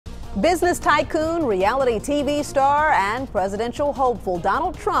Business tycoon, reality TV star, and presidential hopeful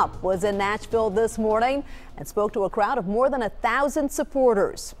Donald Trump was in Nashville this morning and spoke to a crowd of more than 1,000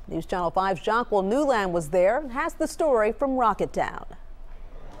 supporters. News Channel 5's Jonquil Newland was there and has the story from Rocketown.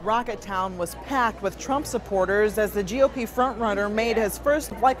 Rocketown was packed with Trump supporters as the GOP frontrunner made his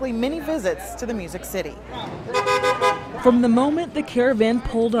first likely many visits to the Music City. From the moment the caravan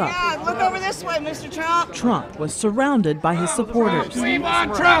pulled up, look over this way, Mr. Trump. Trump was surrounded by his supporters. We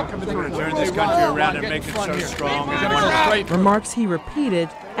want Trump! We're going to turn this country around and make it so strong and wonderful. Remarks he repeated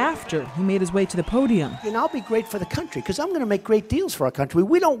after he made his way to the podium. And I'll be great for the country because I'm going to make great deals for our country.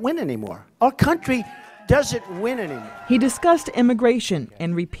 We don't win anymore. Our country doesn't win anymore. He discussed immigration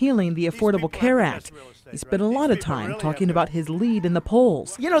and repealing the Affordable Care Act. He spent a lot of time talking about his lead in the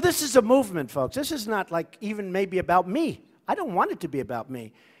polls. You know, this is a movement, folks. This is not like even maybe about me. I don't want it to be about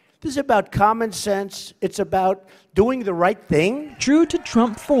me. This is about common sense. It's about doing the right thing. True to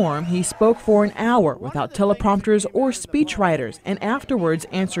Trump form, he spoke for an hour without teleprompters or speechwriters, and afterwards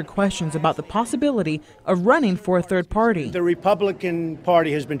answered questions about the possibility of running for a third party. The Republican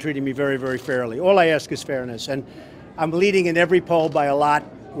Party has been treating me very, very fairly. All I ask is fairness, and I'm leading in every poll by a lot.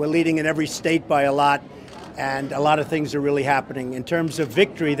 We're leading in every state by a lot, and a lot of things are really happening. In terms of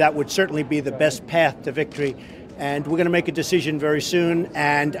victory, that would certainly be the best path to victory. And we're going to make a decision very soon,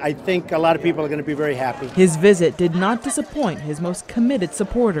 and I think a lot of people are going to be very happy. His visit did not disappoint his most committed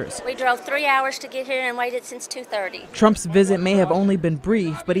supporters. We drove 3 hours to get here and waited since 2:30. Trump's visit may have only been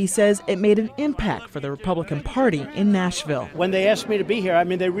brief, but he says it made an impact for the Republican Party in Nashville. When they asked me to be here, I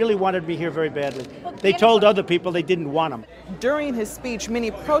mean, they really wanted me here very badly. They told other people they didn't want them. During his speech, many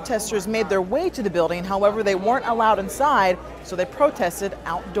protesters made their way to the building. However, they weren't allowed inside, so they protested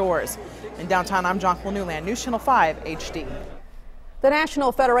outdoors. In downtown, I'm Jonquil Newland, News Channel 5 HD. The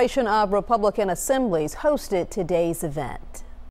National Federation of Republican Assemblies hosted today's event.